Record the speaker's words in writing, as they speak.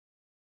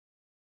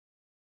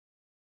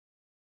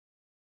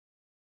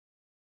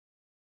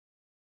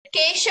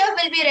Keshav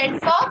will be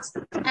Red Fox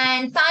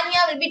and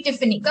Tanya will be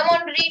Tiffany. Come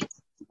on, read.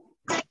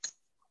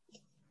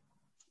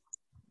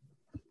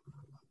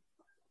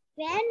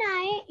 When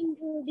I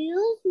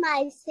introduce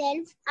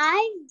myself,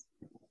 I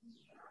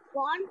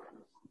want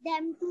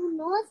them to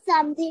know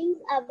something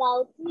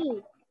about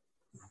me.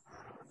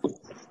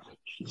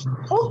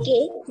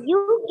 Okay,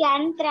 you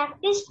can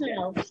practice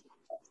now.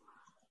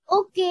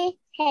 Okay,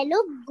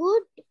 hello,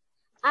 good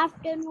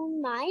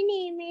afternoon. My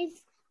name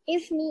is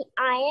Tiffany.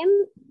 I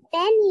am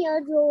 10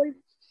 years old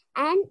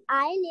and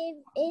I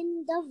live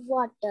in the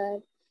water.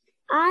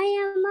 I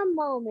am a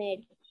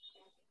mermaid.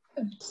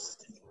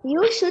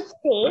 You should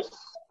say,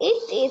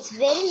 it is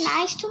very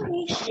nice to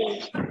meet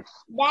you.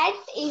 That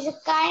is a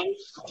kind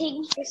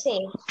thing to say.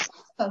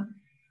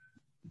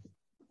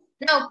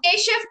 Now,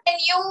 Keshav, can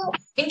you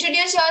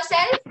introduce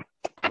yourself?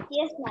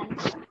 Yes, ma'am.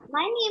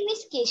 My name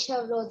is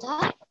Keshav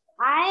Rodha.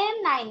 I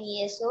am 9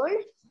 years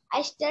old.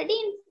 I study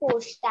in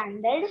 4th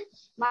standard.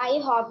 My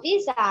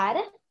hobbies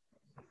are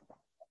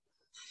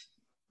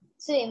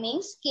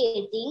swimming,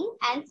 skating,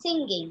 and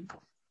singing.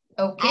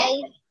 Okay.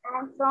 I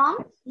am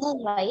from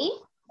Mumbai.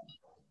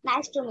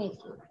 Nice to meet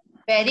you.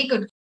 Very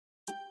good.